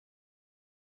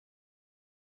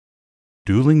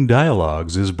Dueling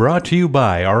Dialogues is brought to you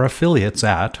by our affiliates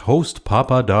at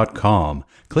hostpapa.com.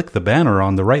 Click the banner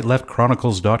on the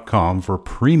rightleftchronicles.com for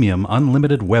premium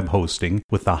unlimited web hosting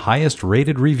with the highest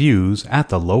rated reviews at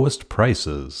the lowest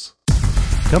prices.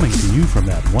 Coming to you from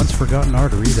that once-forgotten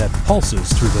artery that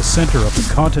pulses through the center of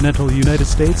the continental United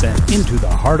States and into the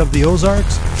heart of the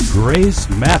Ozarks, Grace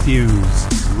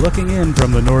Matthews. Looking in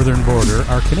from the northern border,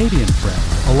 our Canadian friend,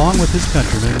 along with his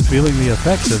countrymen feeling the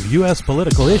effects of U.S.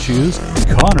 political issues,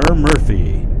 Connor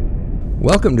Murphy.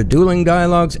 Welcome to Dueling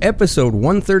Dialogues, episode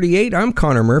 138. I'm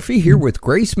Connor Murphy, here with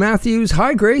Grace Matthews.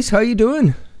 Hi, Grace. How you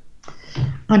doing?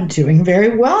 I'm doing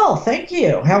very well, thank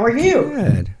you. How are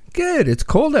you? Good. It's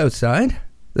cold outside.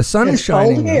 The sun is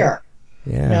shining. It's cold here.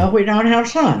 Yeah. No, we don't have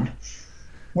sun.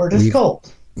 We're just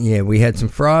cold. Yeah, we had some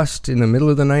frost in the middle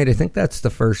of the night. I think that's the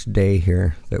first day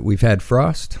here that we've had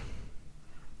frost.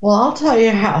 Well, I'll tell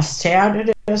you how sad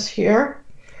it is here.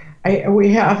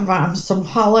 We have some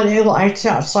holiday lights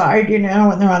outside, and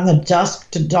they're on the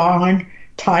dusk to dawn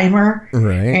timer.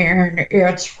 Right. And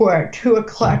it's, 2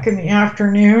 o'clock in the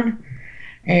afternoon,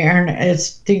 and it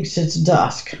thinks it's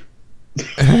dusk.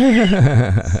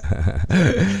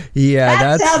 Yeah,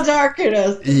 that's how dark it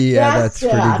is. Yeah, that's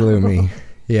pretty gloomy.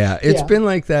 Yeah, it's been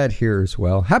like that here as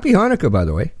well. Happy Hanukkah, by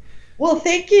the way. Well,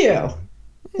 thank you.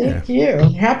 Thank you.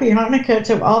 Happy Hanukkah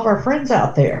to all of our friends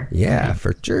out there. Yeah,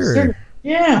 for sure.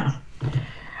 Yeah.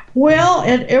 Well,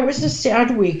 it was a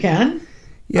sad weekend.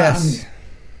 Yes.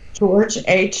 George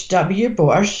H.W.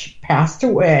 Bush passed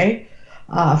away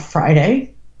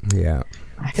Friday. Yeah.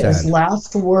 His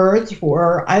last words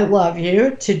were, "I love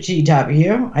you," to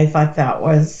GW. I thought that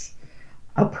was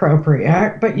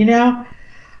appropriate. But,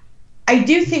 I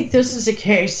do think this is a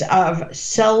case of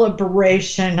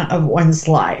celebration of one's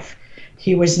life.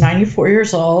 He was 94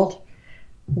 years old.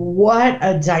 What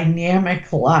a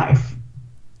dynamic life.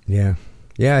 Yeah.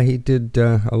 Yeah, he did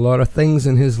a lot of things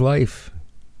in his life.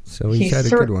 So he's had a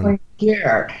good one.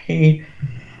 He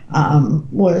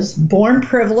was born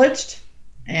privileged.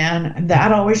 And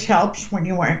that always helps when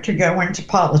you want to go into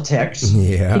politics.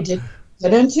 Yeah. He did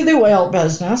get into the oil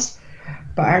business,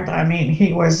 but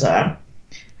he was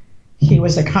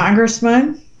a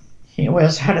congressman. He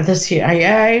was head of the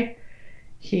CIA.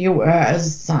 He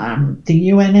was the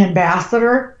UN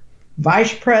ambassador,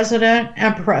 vice president,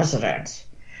 and president,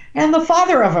 and the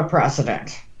father of a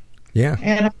president. Yeah.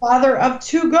 And a father of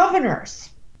 2 governors.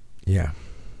 Yeah.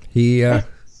 He had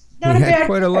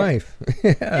quite a life.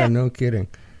 Yeah, no kidding.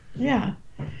 Yeah.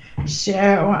 So,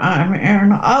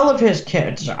 and all of his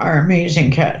kids are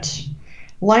amazing kids.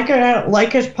 Like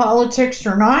his politics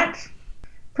or not,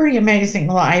 pretty amazing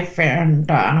life, and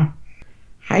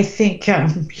I think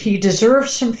he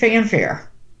deserves some fanfare.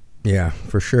 Yeah,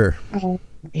 for sure.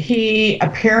 He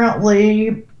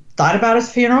apparently thought about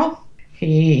his funeral.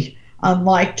 He,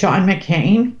 unlike John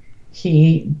McCain,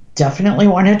 he definitely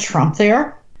wanted Trump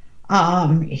there.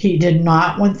 He did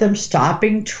not want them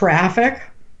stopping traffic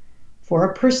for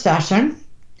a procession.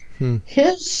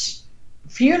 His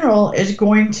funeral is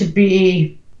going to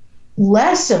be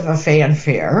less of a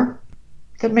fanfare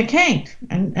than McCain.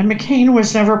 And McCain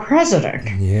was never president.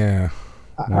 Yeah.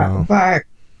 Wow. But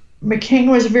McCain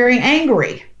was very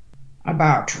angry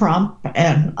about Trump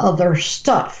and other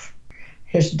stuff.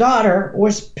 His daughter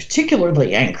was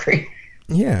particularly angry.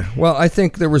 Yeah, well, I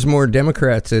think there was more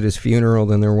Democrats at his funeral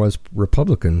than there was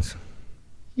Republicans.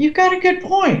 You've got a good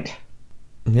point.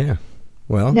 Yeah,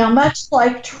 well. Now, much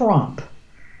like Trump,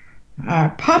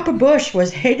 Papa Bush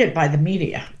was hated by the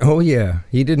media. Oh, yeah,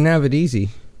 he didn't have it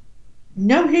easy.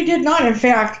 No, he did not. In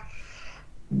fact,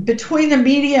 between the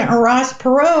media and Ross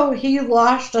Perot, he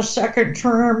lost a second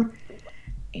term,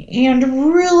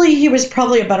 and really, he was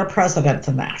probably a better president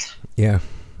than that. Yeah,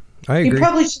 I agree. He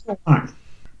probably should have won.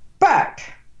 But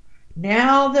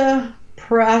now the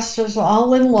press is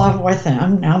all in love with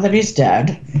him, now that he's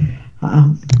dead,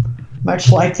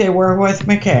 much like they were with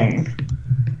McCain.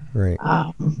 Right.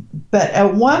 But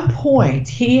at one point,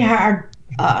 he had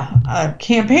a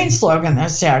campaign slogan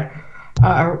that said,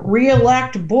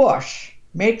 "Re-elect Bush,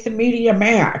 make the media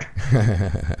mad."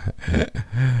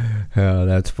 Oh,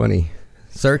 that's funny.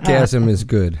 Sarcasm is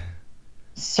good.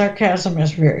 Sarcasm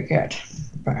is very good.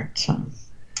 But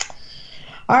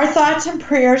our thoughts and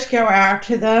prayers go out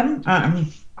to them.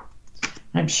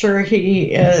 I'm sure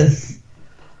he is,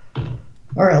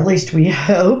 or at least we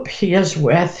hope he is,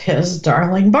 with his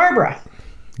darling Barbara.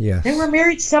 Yes. They were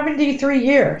married 73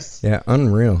 years. Yeah,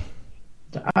 unreal.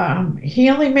 He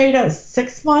only made it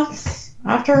 6 months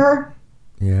after her.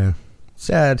 Yeah.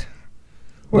 Sad.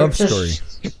 Love story.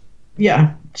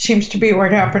 Yeah. Seems to be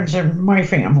what happens in my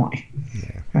family.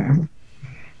 Yeah.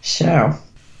 So,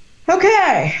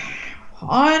 okay.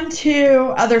 on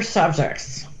to other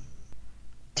subjects.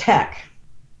 Tech.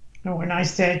 And when I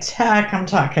say tech, I'm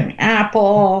talking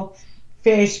Apple,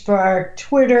 Facebook,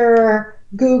 Twitter,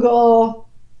 Google.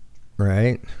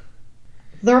 Right.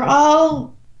 They're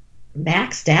all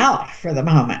maxed out for the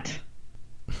moment.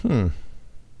 You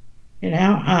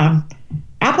know,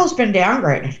 Apple's been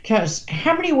downgraded because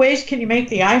how many ways can you make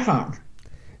the iPhone?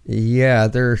 Yeah,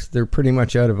 they're pretty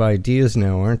much out of ideas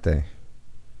now, aren't they?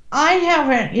 I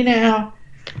haven't, you know,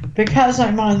 because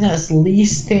I'm on this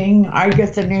lease thing, I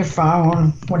get the new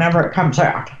phone whenever it comes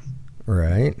out.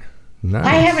 Right. Nice.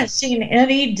 I haven't seen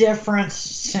any difference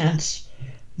since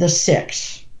the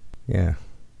 6. Yeah.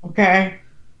 Okay?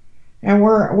 And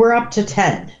we're up to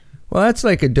 10. Well, that's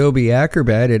like Adobe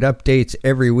Acrobat. It updates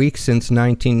every week since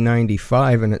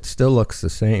 1995, and it still looks the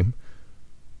same.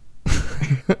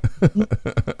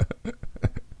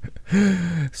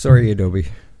 Sorry, Adobe,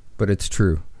 but it's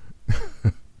true.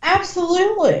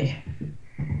 Absolutely.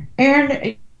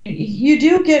 And you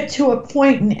do get to a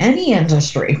point in any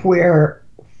industry where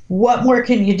what more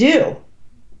can you do?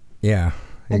 Yeah,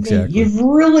 exactly. I mean, you've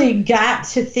really got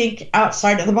to think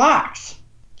outside of the box.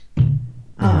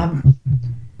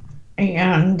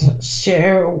 And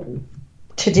so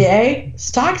today,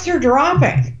 stocks are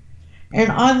dropping. And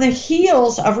on the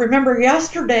heels of, remember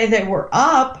yesterday, they were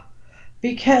up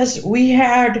because we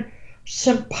had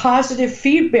some positive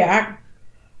feedback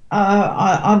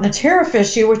on the tariff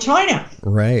issue with China.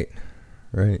 Right.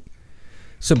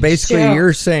 So basically,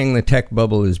 you're saying the tech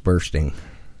bubble is bursting.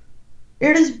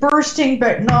 It is bursting,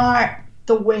 but not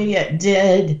the way it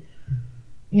did,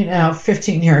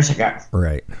 15 years ago.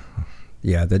 Right.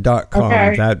 Yeah, the .com,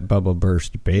 that bubble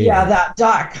burst big. Yeah,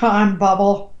 that .com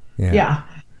bubble. Yeah.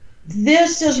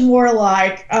 This is more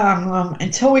like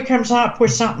until we come up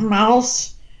with something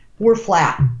else, we're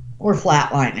flat. We're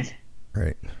flatlining.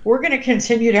 Right. We're going to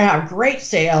continue to have great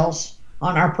sales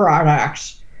on our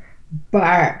products,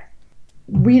 but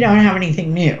we don't have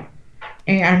anything new.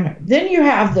 And then you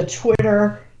have the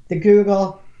Twitter, the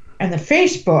Google, and the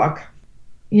Facebook,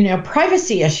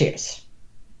 privacy issues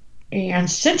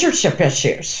and censorship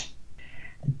issues.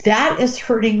 That is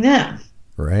hurting them.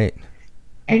 Right.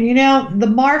 And, the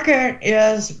market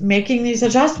is making these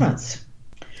adjustments.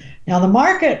 Now, the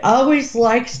market always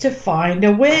likes to find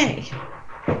a way,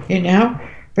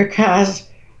 because,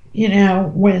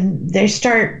 when they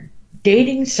start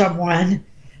dating someone,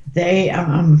 they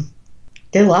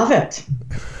love it.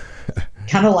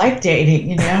 Kind of like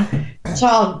dating, It's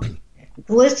all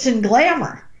glitz and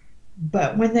glamour.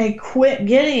 But when they quit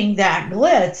getting that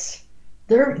glitz,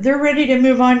 they're ready to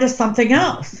move on to something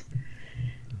else.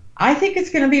 I think it's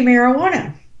going to be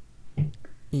marijuana.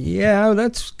 Yeah,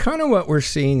 that's kind of what we're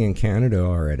seeing in Canada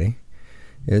already,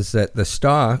 is that the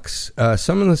stocks,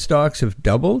 some of the stocks have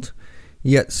doubled,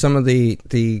 yet some of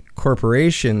the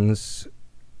corporations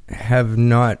have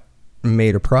not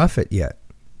made a profit yet.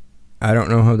 I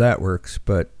don't know how that works,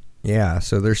 but yeah,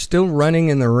 so they're still running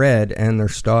in the red and their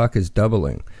stock is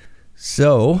doubling.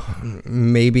 So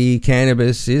maybe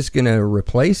cannabis is going to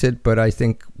replace it, but I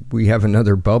think we have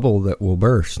another bubble that will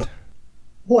burst.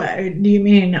 What do you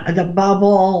mean, the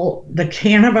bubble, the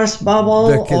cannabis bubble?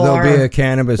 There'll be a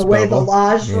cannabis bubble. The way the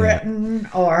law's written,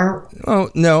 or? Oh,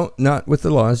 no, not with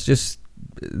the laws, just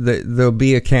there'll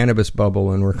be a cannabis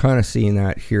bubble, and we're kind of seeing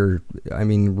that here. I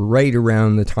mean, right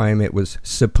around the time it was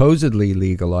supposedly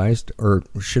legalized, or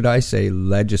should I say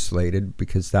legislated,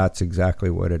 because that's exactly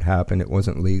what had happened. It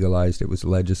wasn't legalized, it was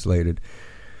legislated.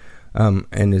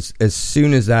 And as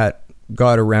soon as that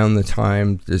got around the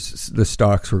time, the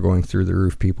stocks were going through the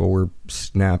roof. People were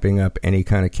snapping up any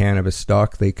kind of cannabis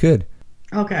stock they could.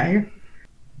 Okay.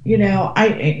 When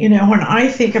I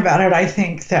think about it, I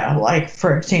think that, like,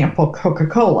 for example,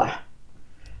 Coca-Cola,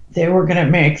 they were going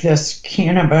to make this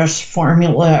cannabis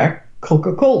formula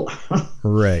Coca-Cola.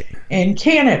 Right. In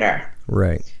Canada.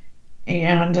 Right.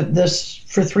 And this,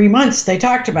 for 3 months, they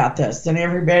talked about this. And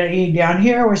everybody down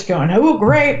here was going, oh,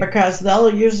 great, because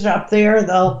they'll use it up there.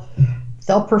 They'll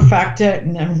perfect it.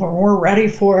 And then when we're ready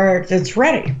for it, it's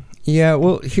ready. Yeah,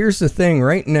 well, here's the thing.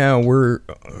 Right now, we're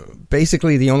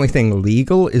basically the only thing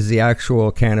legal is the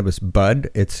actual cannabis bud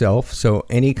itself. So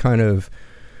any kind of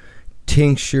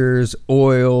tinctures,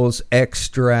 oils,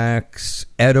 extracts,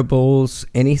 edibles,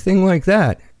 anything like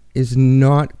that is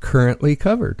not currently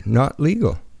covered, not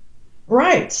legal.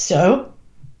 Right. So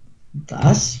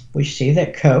thus, we see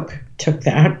that Coke took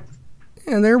that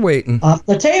and they're waiting off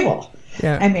the table.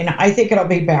 Yeah. I mean, I think it'll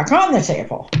be back on the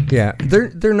table. Yeah.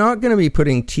 They're not going to be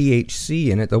putting THC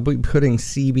in it. They'll be putting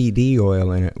CBD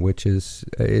oil in it, which is,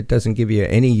 it doesn't give you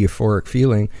any euphoric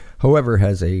feeling. However,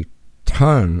 has a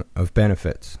ton of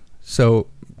benefits. So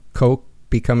Coke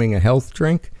becoming a health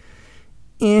drink,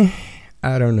 I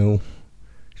don't know.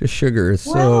 Just sugar is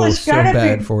so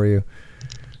bad for you.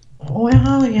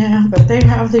 Well, yeah, but they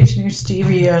have these new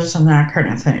stevias and that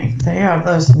kind of thing. They have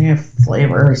those new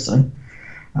flavors and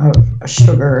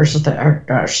sugars that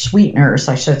are sweeteners,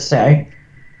 I should say,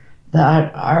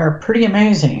 that are pretty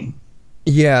amazing.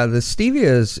 Yeah, the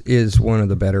stevia is one of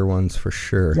the better ones for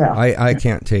sure. Yeah. I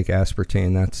can't take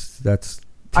aspartame.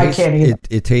 I can't either.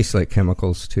 It tastes like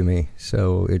chemicals to me.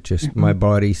 So it just my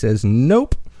body says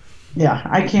nope. Yeah,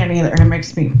 I can't either. It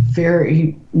makes me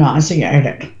very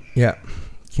nauseated. Yeah,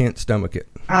 can't stomach it.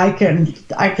 I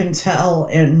can tell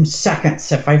in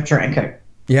seconds if I've drank it.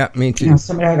 Yeah, me too.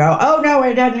 Somebody will go, oh no,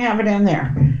 it doesn't have it in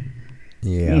there.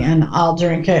 Yeah. And I'll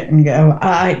drink it and go,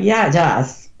 yeah, it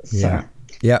does. So.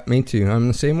 Yeah, me too. I'm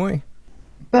the same way.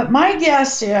 But my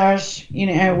guess is,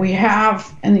 we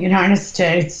have in the United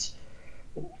States,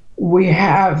 we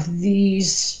have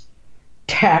these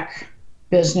tech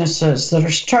businesses that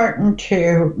are starting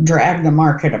to drag the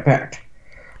market a bit.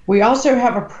 We also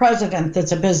have a president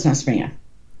that's a businessman.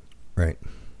 Right.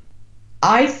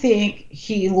 I think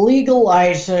he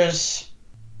legalizes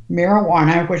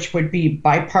marijuana, which would be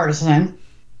bipartisan,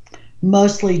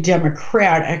 mostly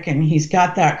Democratic, and he's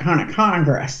got that kind of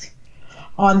Congress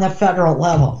on the federal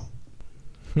level.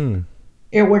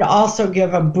 It would also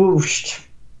give a boost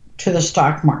to the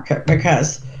stock market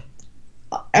because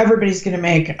everybody's going to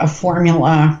make a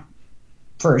formula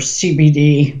for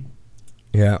CBD.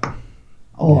 Yeah.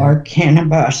 Or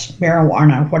cannabis,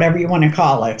 marijuana, whatever you want to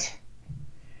call it.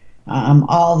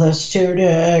 All the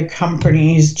soda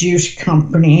companies, juice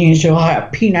companies, you'll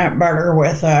have peanut butter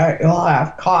with it, you'll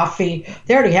have coffee.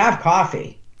 They already have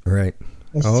coffee. Right.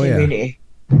 With CBD.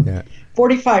 Yeah.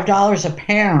 $45 a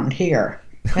pound here.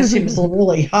 That seems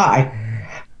really high.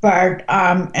 But,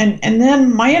 and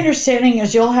then my understanding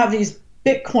is you'll have these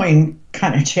Bitcoin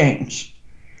kind of change.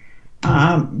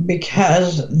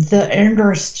 Because the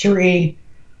industry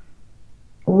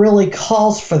really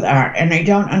calls for that, and I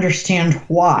don't understand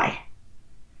why.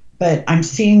 But I'm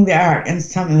seeing that in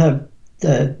some of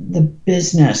the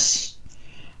business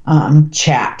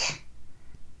chat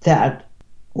that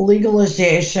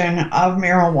legalization of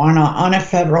marijuana on a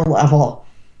federal level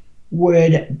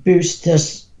would boost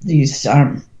these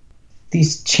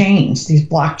chains, these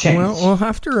blockchains. Well, we'll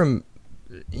have to,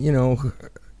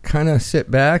 kind of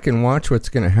sit back and watch what's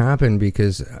going to happen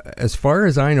because, as far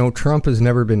as I know, Trump has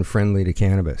never been friendly to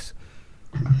cannabis.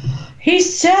 He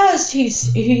says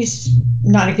he's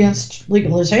not against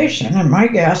legalization, and my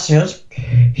guess is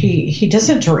he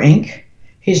doesn't drink.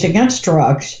 He's against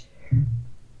drugs.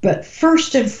 But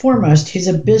first and foremost, he's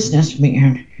a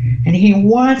businessman, and he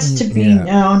wants to be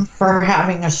known for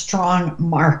having a strong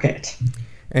market.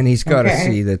 And he's got to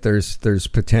see that there's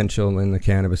potential in the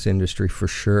cannabis industry for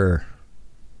sure.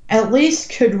 At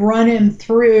least could run him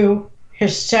through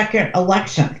his second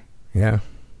election. Yeah.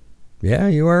 Yeah,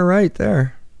 you are right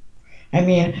there. I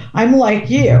mean, I'm like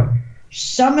you.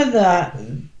 Some of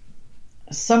the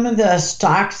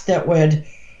stocks that would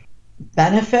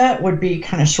benefit would be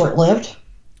kind of short-lived.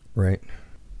 Right.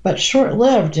 But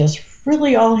short-lived is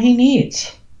really all he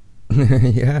needs.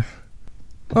 Yeah.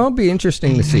 Well, it'll be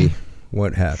interesting to see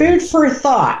what happens. Food for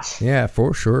thought. Yeah,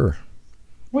 for sure.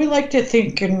 We like to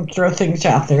think and throw things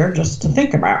out there just to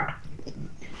think about.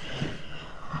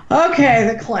 Okay,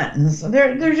 the Clintons.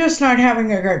 They're just not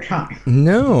having a good time.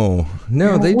 No,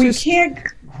 can't.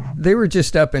 They were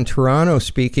just up in Toronto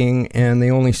speaking, and they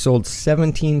only sold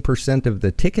 17% of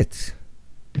the tickets.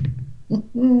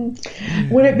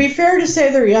 Would it be fair to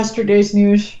say they're yesterday's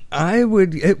news? I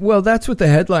would. Well, that's what the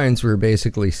headlines were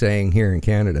basically saying here in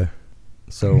Canada.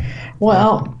 So.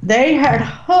 Well, they had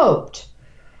hoped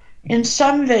in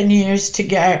some venues to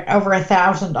get over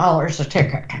 $1,000 a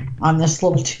ticket on this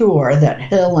little tour that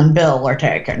Hill and Bill are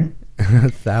taking.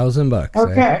 $1,000.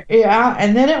 Okay, yeah,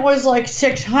 and then it was like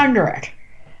 600.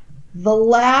 The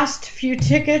last few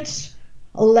tickets,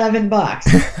 $11.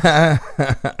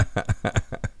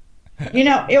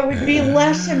 It would be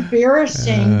less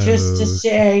embarrassing just to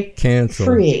say cancel.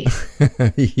 Free.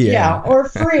 Yeah, or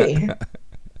free.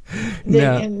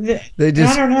 They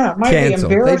just I don't know. It might cancel.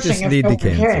 be embarrassing. They just if need to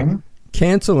cancel. Came.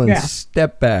 Cancel and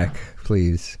step back,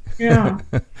 please. Yeah.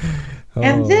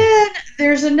 And then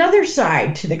there's another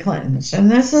side to the Clintons, and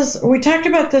we talked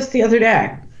about this the other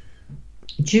day.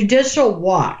 Judicial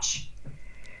Watch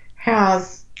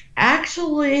has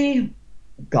actually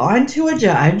gone to a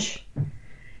judge,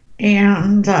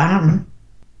 and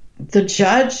the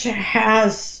judge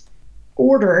has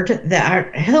ordered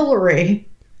that Hillary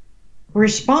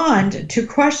respond to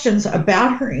questions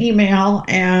about her email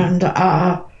and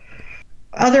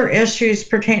other issues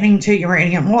pertaining to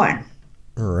uranium one.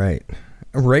 Right.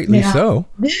 Rightly so.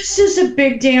 This is a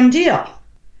big damn deal.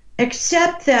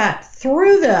 Except that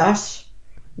through this,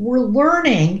 we're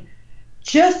learning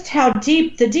just how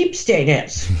deep the deep state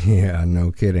is. Yeah,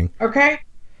 no kidding. Okay?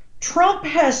 Trump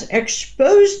has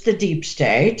exposed the deep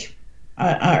state,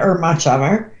 or much of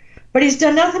it, but he's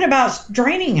done nothing about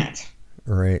draining it.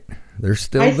 Right. They're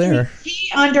still there. Think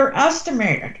he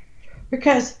underestimated,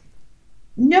 because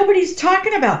nobody's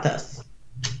talking about this.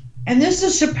 And this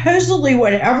is supposedly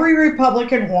what every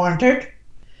Republican wanted,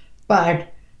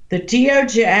 but the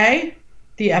DOJ,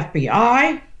 the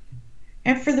FBI,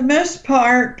 and for the most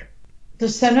part, the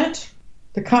Senate,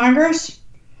 the Congress,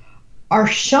 are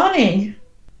shunning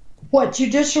what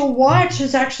Judicial Watch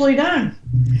has actually done.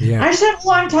 Yeah. I said a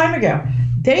long time ago,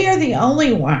 they are the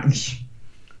only ones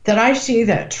that I see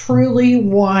that truly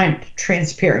want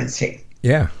transparency.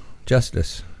 Yeah,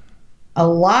 justice. A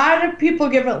lot of people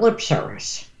give it lip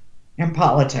service in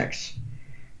politics,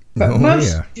 but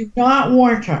most do not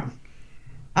want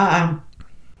them.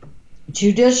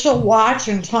 Judicial Watch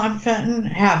and Tom Fenton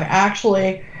have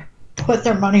actually put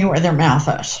their money where their mouth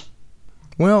is.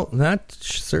 Well, that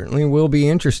certainly will be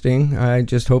interesting. I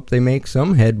just hope they make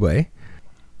some headway.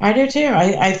 I do too.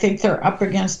 I think they're up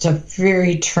against a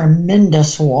very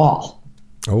tremendous wall.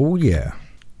 Oh, yeah.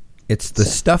 It's the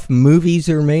stuff movies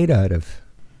are made out of.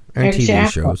 And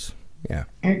exactly. TV shows. Yeah.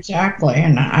 Exactly.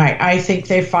 And I think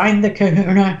they find the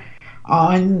kahuna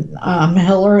on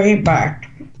Hillary, but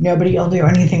nobody will do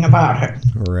anything about it.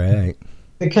 Right.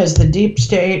 Because the deep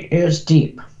state is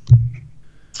deep.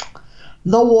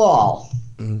 The wall.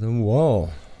 The wall.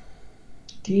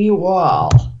 The wall.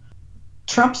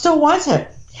 Trump still wants it.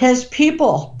 His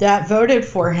people that voted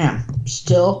for him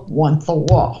still want the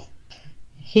wall.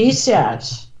 He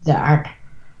says that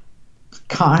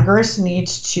Congress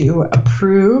needs to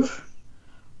approve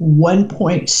more than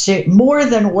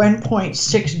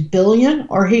 1.6 billion,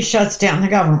 or he shuts down the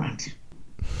government.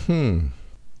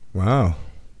 Wow.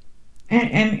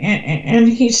 And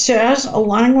he says,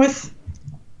 along with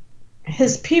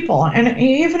his people, and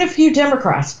even a few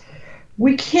Democrats,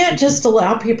 we can't just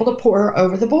allow people to pour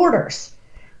over the borders.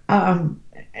 And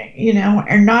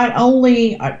not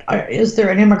only is there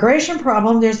an immigration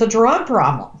problem, there's a drug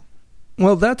problem.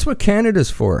 Well, that's what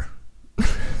Canada's for.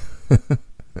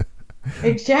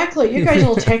 Exactly. You guys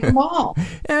will take them all.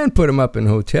 And put them up in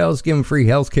hotels, give them free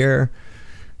health care.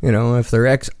 If they're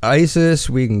ex-ISIS,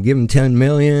 we can give them $10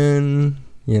 million.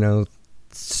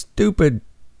 Stupid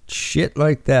shit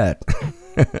like that.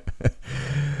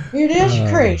 It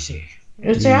is crazy.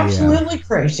 It's absolutely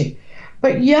crazy.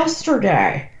 But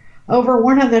yesterday, over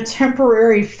one of the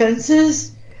temporary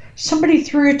fences, somebody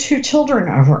threw 2 children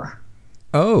over.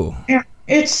 Oh. And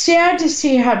it's sad to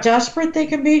see how desperate they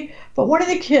can be, but one of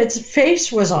the kids'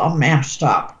 face was all mashed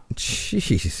up.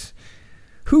 Jeez.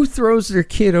 Who throws their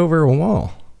kid over a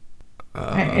wall?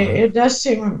 It does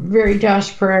seem very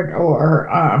desperate,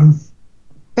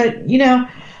 but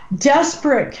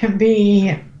desperate can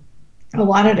be a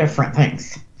lot of different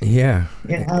things. Yeah.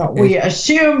 We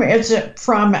assume it's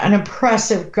from an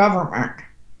oppressive government.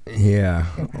 Yeah.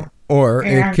 Or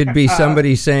it could be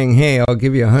somebody saying, hey, I'll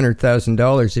give you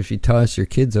 $100,000 if you toss your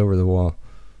kids over the wall.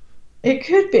 It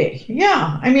could be.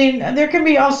 Yeah. I mean, there can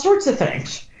be all sorts of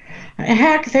things.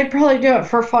 Heck, they'd probably do it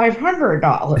for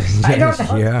 $500. I don't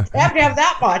know. Yeah. They have to have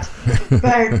that much.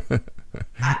 But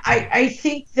I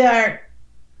think that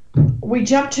we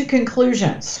jump to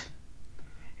conclusions.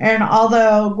 And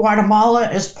although Guatemala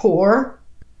is poor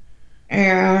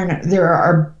and there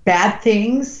are bad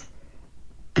things,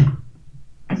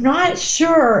 I'm not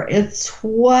sure it's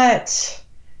what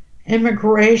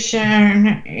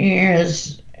immigration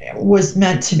was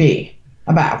meant to be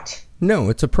about.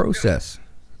 No, it's a process.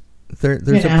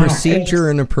 There's a procedure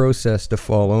and a process to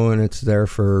follow, and it's there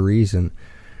for a reason.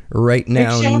 Right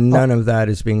now, none of that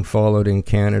is being followed in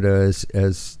Canada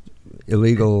as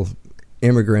illegal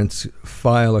immigrants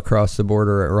file across the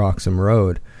border at Roxham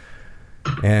Road.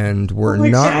 And we're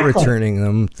not returning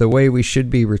them the way we should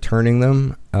be returning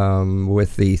them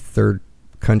with the third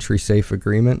country safe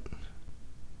agreement.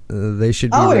 They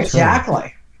should be returned.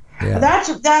 Exactly. Yeah.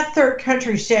 That third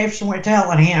country safe went to hell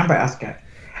in a handbasket.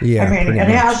 Yeah, I mean, it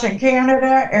has in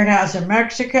Canada, it has in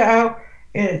Mexico.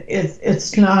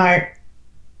 It's not.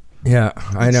 Yeah,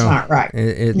 I know. It's not right.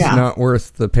 It's not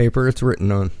worth the paper it's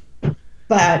written on.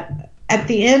 But at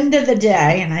the end of the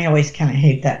day, and I always kind of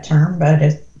hate that term,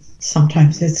 but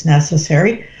sometimes it's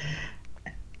necessary.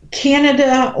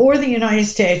 Canada or the United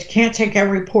States can't take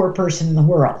every poor person in the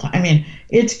world. I mean,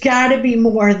 it's got to be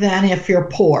more than if you're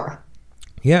poor.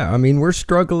 Yeah, I mean, we're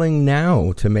struggling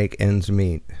now to make ends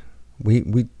meet.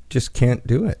 We just can't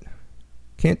do it.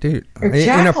 Can't do it.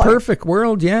 Exactly. In a perfect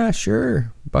world, yeah,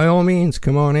 sure. By all means,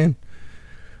 come on in.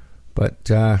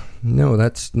 But no,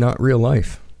 that's not real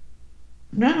life.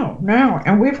 No.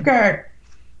 And we've got,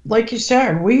 like you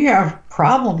said, we have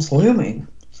problems looming.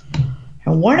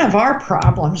 And one of our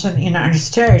problems in the United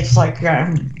States, like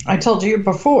I told you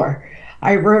before,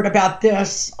 I wrote about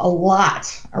this a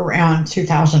lot around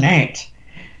 2008,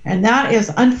 and that is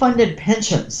unfunded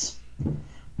pensions.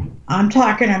 I'm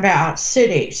talking about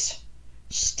cities,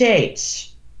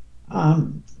 states,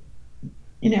 county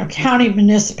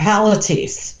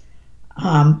municipalities,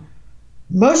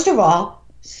 most of all,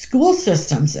 school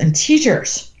systems and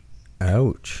teachers.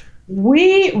 Ouch.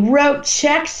 We wrote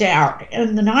checks out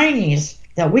in the 90s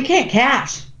that we can't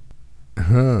cash.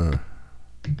 Huh.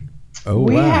 Oh,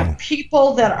 we wow. have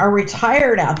people that are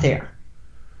retired out there,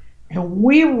 and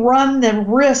we run the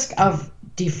risk of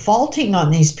defaulting on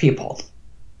these people.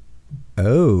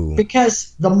 Oh.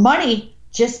 Because the money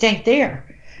just ain't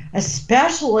there,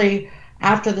 especially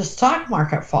after the stock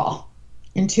market fall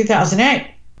in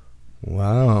 2008.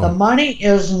 Wow. The money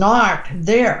is not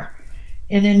there.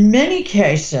 And in many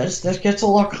cases, this gets a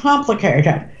little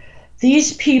complicated.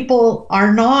 These people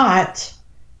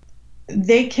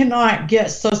they cannot get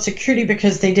Social Security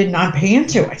because they did not pay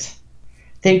into it.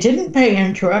 They didn't pay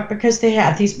into it because they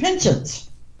had these pensions.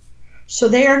 So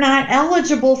they are not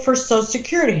eligible for Social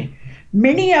Security.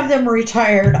 Many of them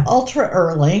retired ultra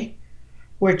early,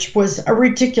 which was a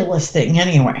ridiculous thing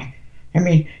anyway. I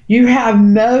mean, you have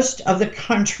most of the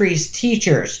country's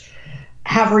teachers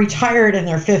have retired in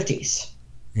their 50s.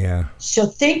 Yeah. So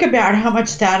think about how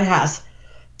much that has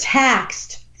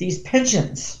taxed these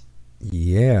pensions.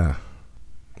 Yeah.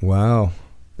 Wow.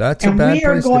 That's and a bad we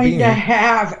are place going to be to in.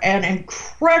 have an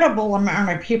incredible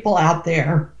amount of people out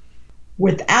there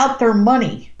without their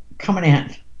money coming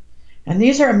in. And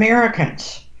these are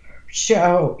Americans.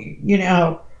 So,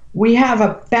 we have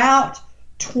about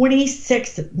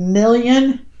 26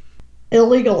 million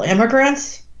illegal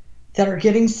immigrants that are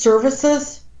getting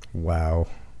services. Wow.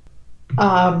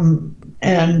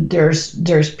 And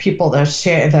there's people that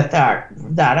say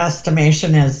that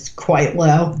estimation is quite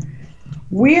low.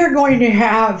 We are going to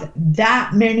have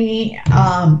that many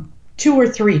 2 or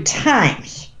 3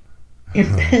 times in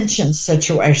pension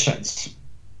situations.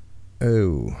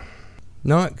 Oh,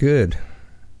 not good.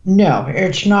 No,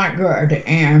 it's not good.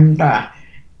 And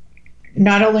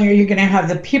not only are you going to have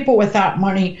the people without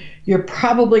money, you're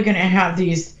probably going to have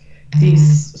these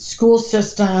school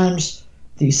systems,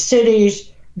 these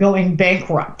cities going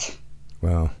bankrupt.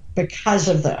 Wow. Because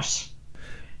of this.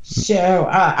 So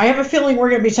I have a feeling we're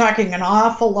going to be talking an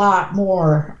awful lot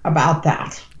more about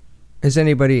that. Has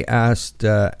anybody asked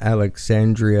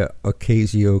Alexandria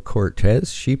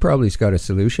Ocasio-Cortez? She probably's got a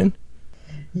solution.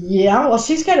 Yeah, well,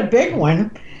 she's got a big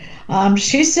one.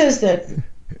 She says that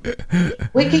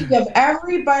we can give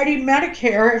everybody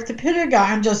Medicare if the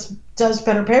Pentagon just does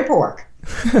better paperwork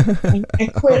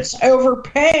and quits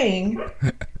overpaying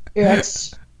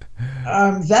its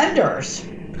vendors.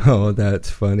 Oh, that's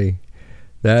funny.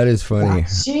 That is funny.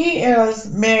 She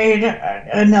has made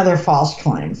another false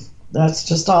claim. That's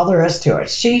just all there is to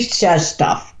it. She says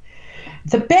stuff.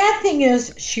 The bad thing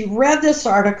is she read this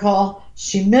article,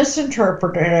 she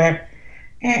misinterpreted it,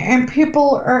 and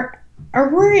people are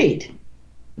worried.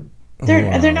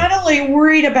 They're not only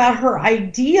worried about her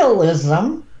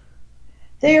idealism,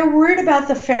 they are worried about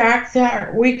the fact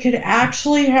that we could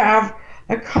actually have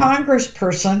a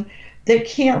congressperson that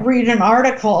can't read an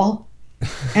article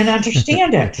and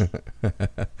understand it.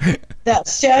 That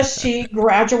says she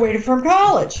graduated from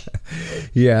college.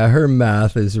 Yeah, her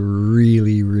math is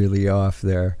really, really off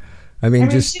there. I mean,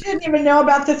 she didn't even know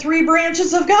about the 3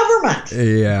 branches of government.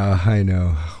 Yeah, I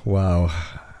know. Wow.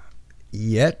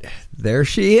 Yet, there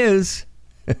she is.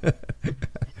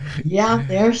 Yeah,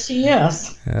 there she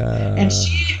is. And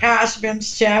she has been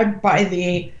said by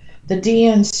the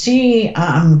DNC,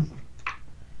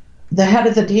 the head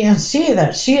of the DNC,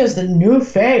 that she is the new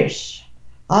face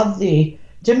of the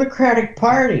Democratic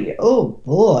Party. Oh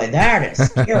boy, that is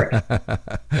scary.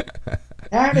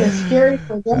 That is scary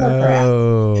for Democrats.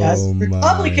 Oh, because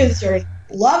Republicans are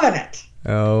loving it.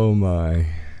 Oh my.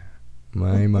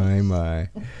 My.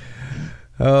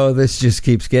 Oh, this just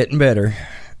keeps getting better.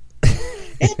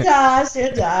 It does.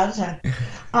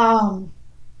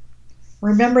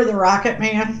 Remember the Rocket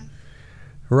Man?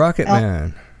 Rocket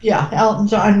Man. Yeah, Elton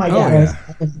John, my dad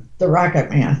was the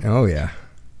Rocket Man. Oh, yeah.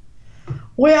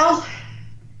 Well,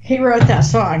 he wrote that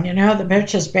song, the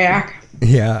bitch is back.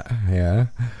 Yeah.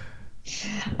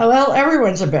 Well,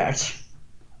 everyone's a bitch.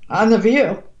 On The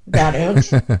View, that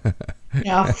is.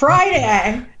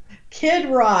 Friday, Kid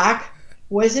Rock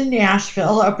was in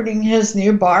Nashville opening his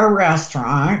new bar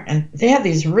restaurant, and they had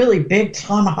these really big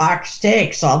tomahawk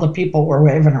steaks all the people were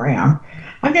waving around.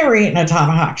 I've never eaten a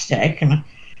tomahawk steak, and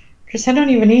because I don't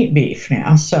even eat beef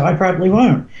now, so I probably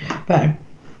won't. But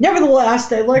nevertheless,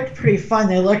 they looked pretty fun.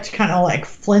 They looked kind of like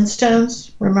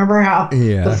Flintstones. Remember how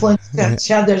Yeah. the Flintstones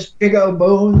had those big old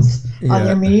bones on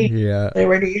their meat? Yeah. They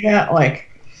were to eat at like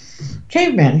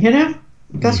cavemen, you know?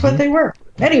 That's what they were.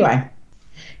 Anyway,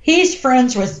 he's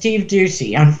friends with Steve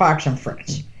Ducey on Fox and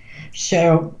Friends.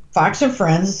 So Fox and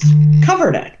Friends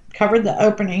covered the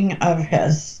opening of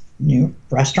his new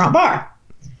restaurant bar.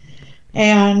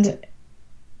 And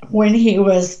when he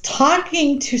was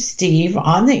talking to Steve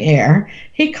on the air,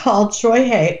 he called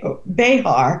Joy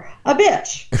Behar a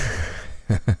bitch.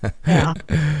 Yeah.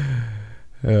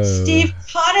 Steve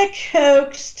kind of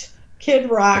coaxed Kid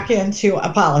Rock into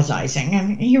apologizing,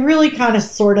 and he really kind of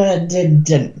sort of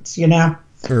didn't, you know?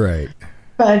 Right.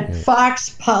 But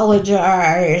Fox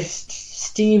apologized,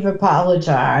 Steve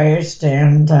apologized,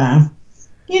 and,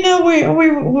 you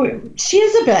know, she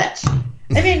is a bitch.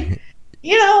 I mean,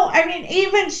 you know,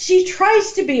 even she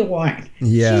tries to be one.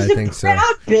 Yeah, She's I think a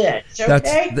proud bitch,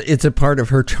 okay? It's a part of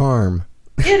her charm.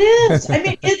 It is. I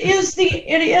mean,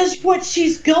 it is what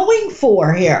she's going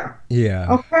for here.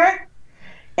 Yeah. Okay?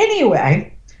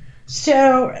 Anyway,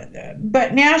 so,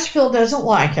 but Nashville doesn't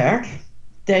like it.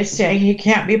 They say he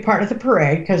can't be part of the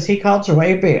parade because he called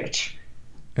Joy a bitch.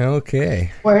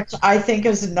 Okay. Which I think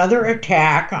is another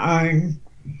attack on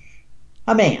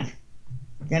a man,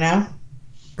 you know?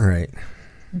 Right.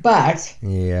 But,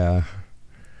 yeah.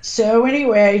 So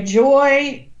anyway,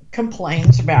 Joy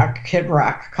complains about Kid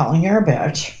Rock calling her a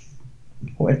bitch,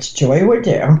 which Joy would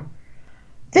do.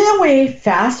 Then we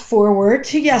fast forward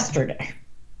to yesterday.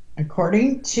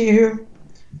 According to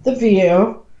The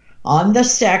View, on the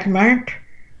segment,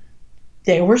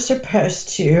 they were supposed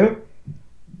to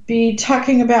be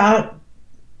talking about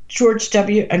George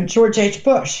W. and George H.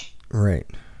 Bush. Right.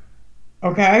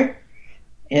 Okay?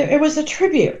 It was a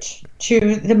tribute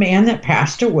to the man that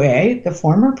passed away, the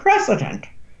former president.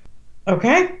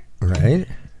 Okay? Right.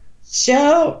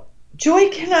 So, Joy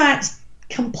cannot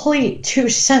complete 2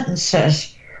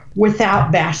 sentences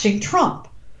without bashing Trump.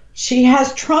 She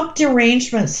has Trump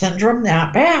derangement syndrome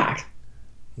that bad.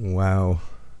 Wow.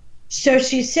 So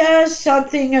she says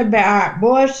something about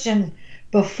Bush, and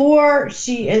before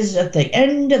she is at the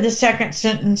end of the second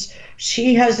sentence,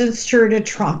 she has inserted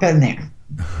Trump in there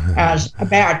as a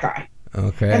bad guy.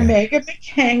 Okay. And Meghan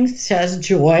McCain says,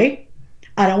 Joy,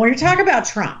 I don't want to talk about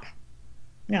Trump.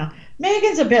 Now,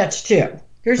 Megan's a bitch, too.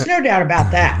 There's no doubt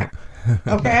about that.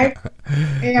 Okay?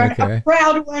 And Okay. a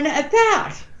proud one at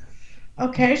that.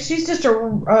 Okay? She's just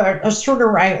a sort of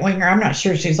right-winger. I'm not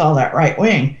sure she's all that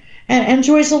right-wing. And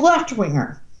Joy's a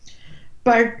left-winger.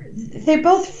 But they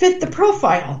both fit the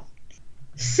profile.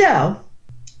 So,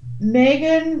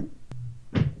 Meghan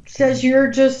says, you're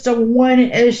just a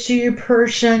one-issue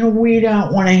person. We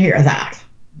don't want to hear that.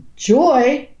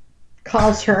 Joy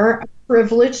calls her a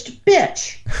privileged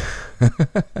bitch.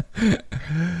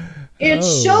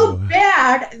 It's so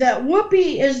bad that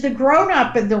Whoopi is the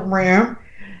grown-up in the room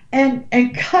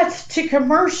and cuts to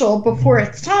commercial before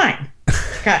it's time.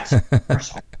 Cuts to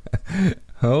commercial.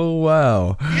 Oh,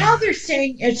 wow. Now they're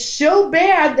saying it's so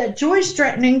bad that Joy's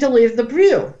threatening to leave the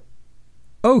View.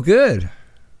 Oh, good.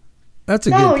 That's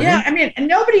a good thing. Yeah, I mean,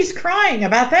 nobody's crying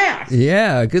about that.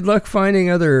 Yeah, good luck finding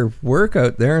other work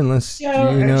out there unless, you're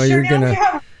going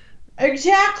to...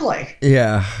 Exactly.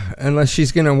 Yeah, unless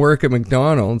she's going to work at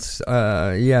McDonald's,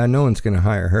 no one's going to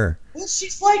hire her. Well,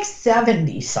 she's like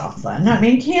 70-something. I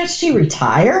mean, can't she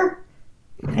retire?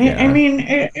 Yeah. I mean,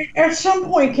 at some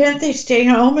point, can't they stay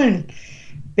home and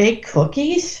bake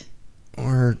cookies?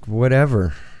 Or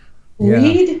whatever.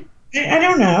 Read? I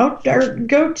don't know. Or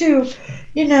go to,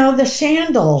 the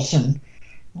sandals and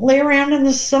lay around in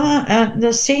the sun,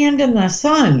 the sand in the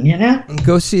sun,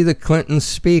 Go see the Clintons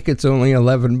speak. It's only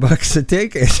 $11 a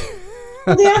ticket.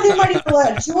 Yeah, they might even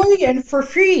let Joy in for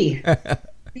free.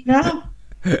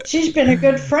 She's been a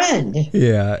good friend.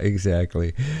 Yeah,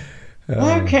 exactly.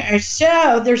 Okay,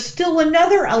 so there's still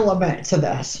another element to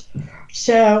this.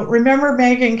 So remember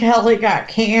Megyn Kelly got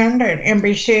canned at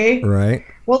NBC? Right.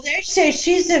 Well, they say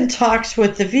she's in talks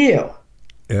with The View.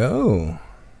 Oh.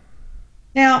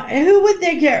 Now, who would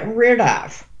they get rid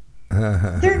of?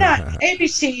 They're not.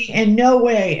 ABC in no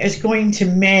way is going to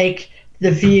make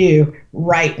The View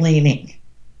right-leaning.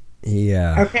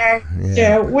 Yeah. Okay? Yeah.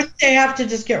 So wouldn't they have to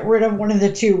just get rid of one of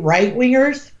the 2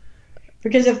 right-wingers?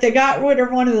 Because if they got rid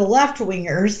of one of the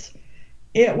left-wingers,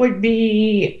 it would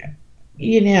be,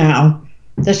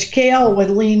 the scale would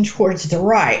lean towards the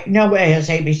right. No way is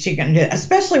ABC going to do it,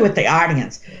 especially with the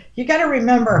audience. You got to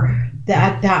remember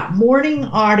that that morning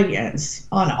audience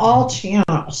on all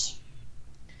channels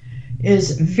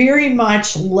is very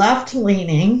much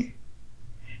left-leaning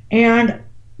and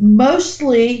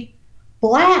mostly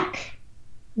black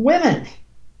women.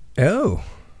 Oh,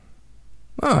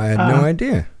 I had no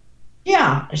idea.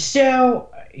 Yeah, so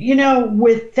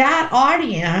with that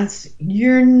audience,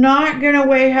 you're not going to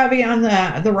weigh heavy on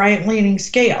the right-leaning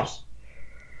scales.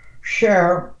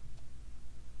 So,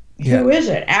 who is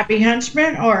it? Abby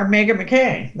Huntsman or Meghan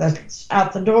McCain? That's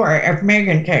out the door if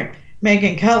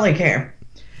Meghan Kelly came.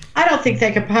 I don't think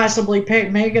they could possibly pay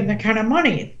Meghan the kind of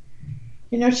money.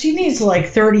 She needs like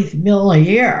 $30 million a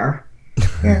year.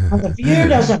 The View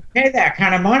doesn't pay that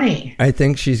kind of money. I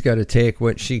think she's got to take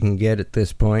what she can get at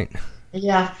this point.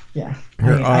 Yeah.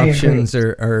 Her options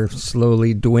are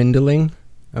slowly dwindling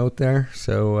out there.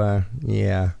 So,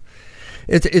 yeah.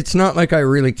 It's not like I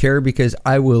really care because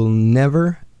I will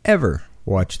never, ever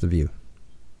watch The View.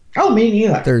 Oh, me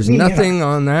neither. There's nothing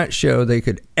on that show they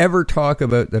could ever talk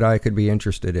about that I could be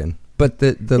interested in. But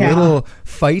the little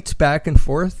fights back and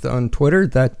forth on Twitter,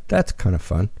 that's kind of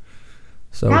fun.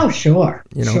 So, sure.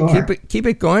 Sure. Keep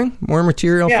it going. More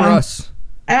material for us.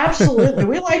 Absolutely.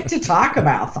 We like to talk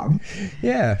about them.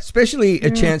 Yeah, especially a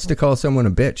chance to call someone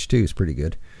a bitch too is pretty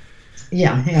good.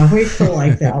 Yeah, we feel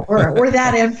like that. We're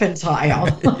that infantile.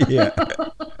 Yeah.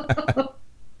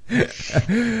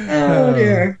 Oh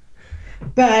dear.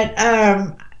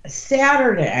 But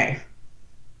Saturday,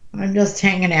 I'm just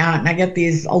hanging out and I get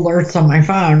these alerts on my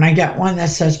phone. I get one that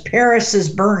says Paris is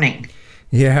burning.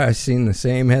 Yeah, I've seen the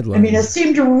same headline. I mean, it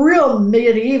seemed real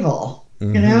medieval,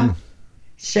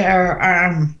 So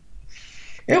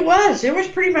it was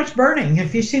pretty much burning.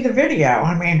 If you see the video,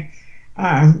 I mean,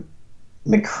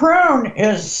 Macron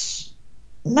is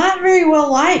not very well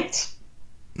liked.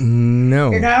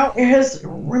 No.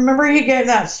 Remember he gave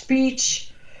that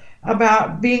speech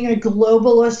about being a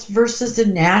globalist versus a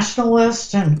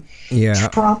nationalist, and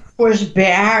Trump was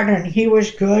bad and he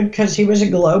was good because he was a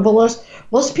globalist.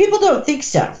 Most people don't think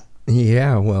so.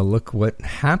 Yeah, well, look what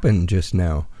happened just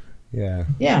now. Yeah.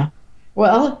 Yeah.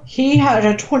 Well, he had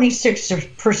a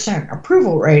 26%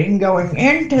 approval rating going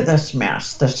into this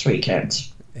mess this weekend.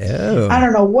 Oh. I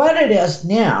don't know what it is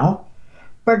now,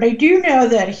 but I do know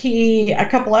that a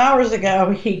couple hours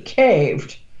ago, he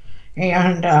caved.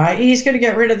 And he's going to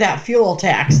get rid of that fuel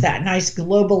tax, that nice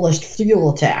globalist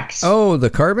fuel tax. Oh, the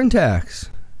carbon tax.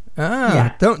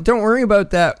 Don't worry about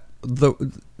that.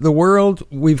 The world,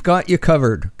 we've got you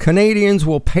covered. Canadians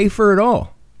will pay for it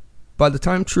all. By the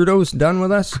time Trudeau's done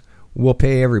with us, we'll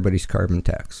pay everybody's carbon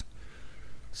tax.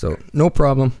 So, no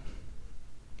problem.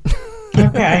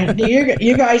 Okay. Do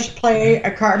you guys pay a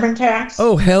carbon tax?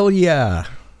 Oh, hell yeah.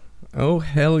 We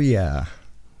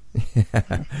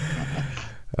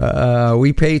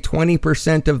pay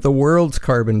 20% of the world's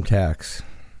carbon tax.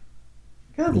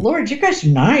 Good Lord, you guys are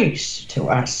nice to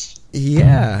us.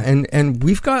 Yeah, and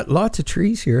we've got lots of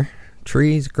trees here.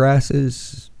 Trees,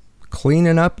 grasses,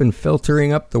 cleaning up and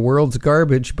filtering up the world's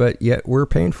garbage, but yet we're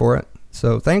paying for it.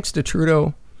 So thanks to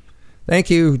Trudeau. Thank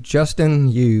you, Justin,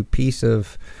 you piece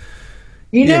of...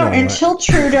 Until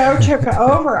Trudeau took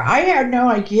over, I had no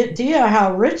idea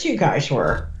how rich you guys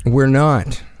were. We're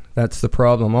not. That's the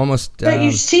problem. But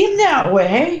you seem that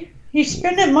way. You're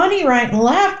spending money right and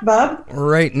left, bub.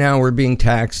 Right now, we're being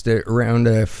taxed at around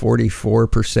a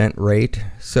 44% rate.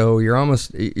 So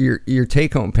your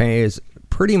take-home pay is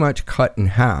pretty much cut in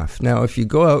half. Now, if you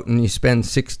go out and you spend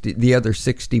the other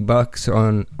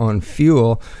 $60 on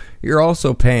fuel, you're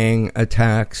also paying a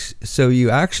tax. So you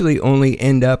actually only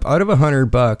end up out of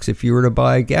 $100 if you were to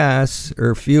buy gas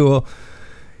or fuel,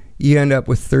 you end up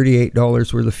with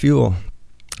 $38 worth of fuel.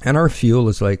 And our fuel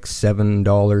is like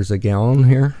 $7 a gallon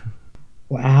here.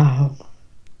 Wow.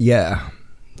 Yeah.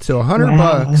 So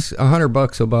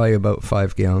 $100 will buy you about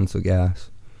 5 gallons of gas.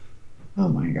 Oh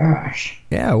my gosh.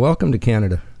 Yeah, welcome to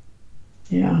Canada.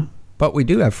 Yeah. But we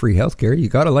do have free healthcare. You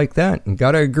got to like that and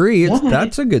got to agree.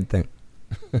 That's a good thing.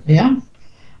 Yeah.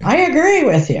 I agree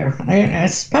with you.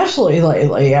 Especially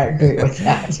lately, I agree with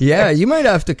that. Yeah, you might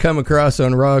have to come across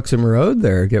on Roxham Road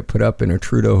there, get put up in a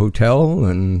Trudeau hotel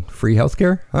and free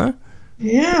healthcare, huh?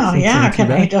 Yeah.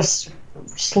 Can I just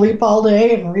sleep all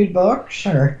day and read books?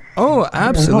 Oh,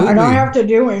 absolutely. I don't have to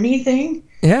do anything.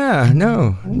 Yeah,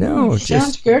 no.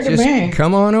 Sounds good to me.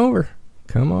 Come on over.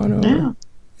 Yeah.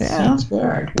 Sounds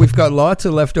good. We've got lots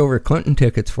of leftover Clinton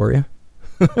tickets for you.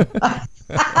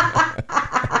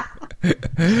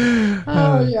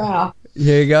 Oh, yeah.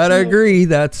 You gotta agree.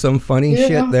 That's some funny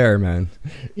shit there, man.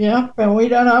 Yeah, but we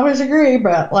don't always agree,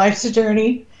 but life's a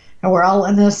journey. and we're all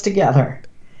in this together.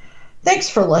 Thanks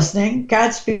for listening.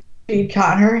 Godspeed,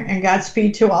 Connor, and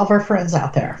Godspeed to all of our friends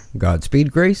out there.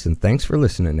 Godspeed, Grace, and thanks for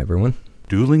listening, everyone.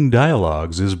 Dueling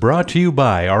Dialogues is brought to you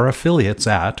by our affiliates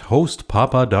at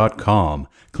hostpapa.com.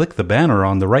 Click the banner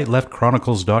on the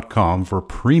rightleftchronicles.com for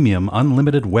premium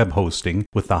unlimited web hosting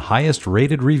with the highest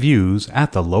rated reviews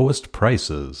at the lowest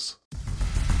prices.